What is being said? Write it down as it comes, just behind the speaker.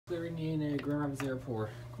Clarion at Grand Rapids Airport.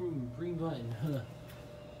 Green button.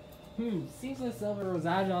 Seems like this elevator was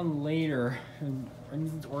added on later,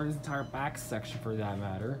 or this entire back section for that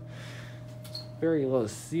matter. Very low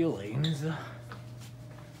ceilings.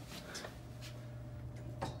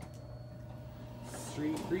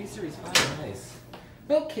 3 Series 5, nice.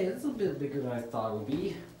 Okay, this is a bit bigger than I thought it would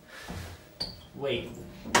be. Wait,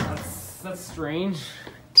 that's strange.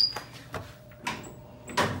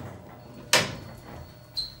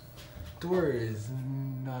 Door is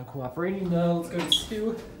not cooperating. No, let's go to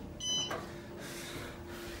 2.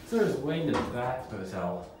 So there's way in the back of the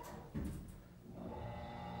hotel.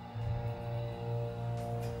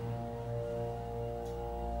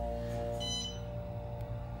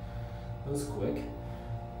 That was quick.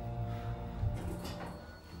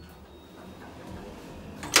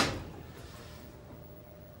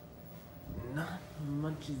 Not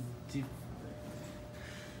much is different.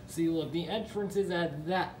 See, look, the entrance is at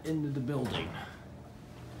that end of the building.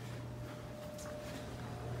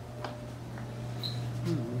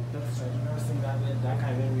 That's strange. I've never seen that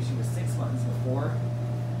kind of animation with 6 buttons before.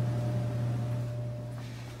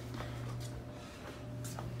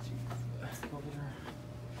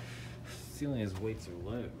 Ceiling is way too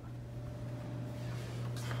low.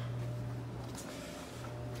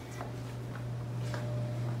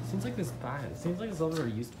 Seems like this elevator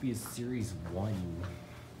used to be a Series 1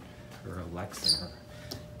 or a Lexan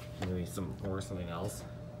or maybe something else.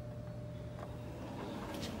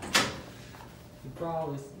 You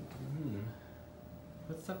probably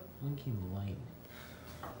what's that blinking light?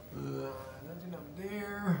 Nothing up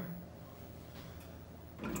there.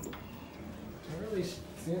 I really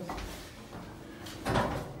see it.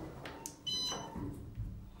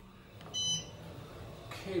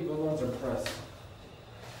 Okay, buttons are pressed.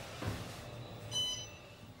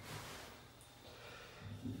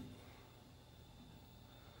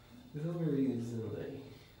 This is where you use it.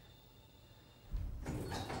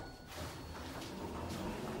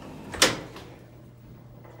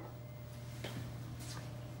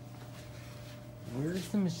 Where's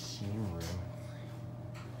the machine room?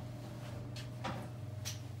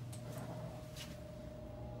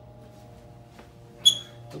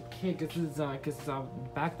 Okay, guess it's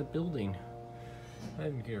back the building. I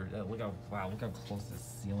didn't care. Look how close the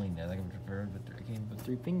ceiling is. I can put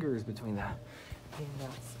 3 fingers between that. And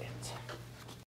that's it.